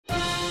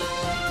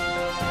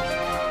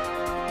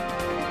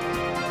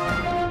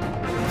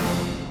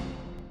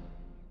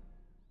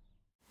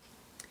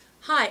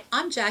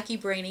Jackie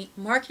Brainy,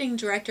 Marketing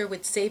Director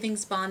with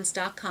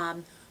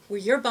SavingsBonds.com, where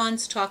your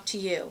bonds talk to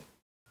you.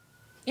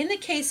 In the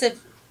case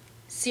of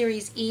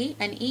Series E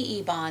and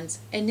EE bonds,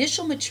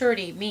 initial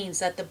maturity means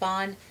that the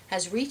bond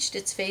has reached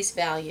its face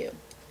value,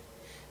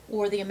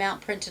 or the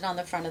amount printed on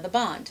the front of the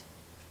bond.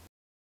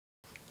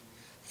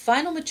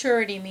 Final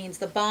maturity means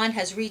the bond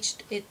has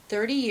reached it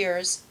 30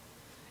 years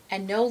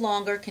and no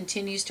longer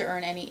continues to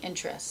earn any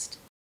interest.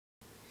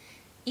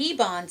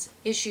 E-bonds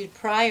issued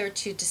prior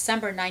to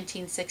December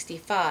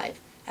 1965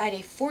 had a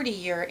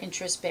 40-year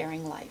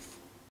interest-bearing life.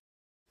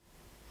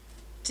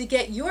 To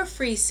get your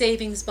free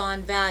savings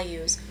bond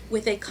values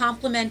with a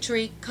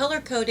complimentary,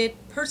 color-coded,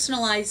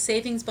 personalized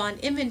savings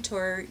bond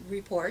inventory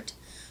report,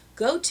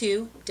 go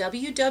to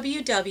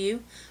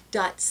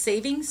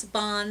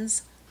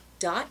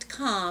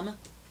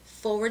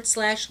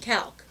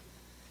www.savingsbonds.com/calc.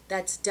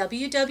 That's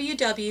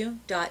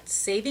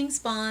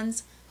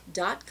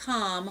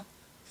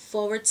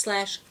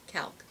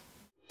www.savingsbonds.com/calc.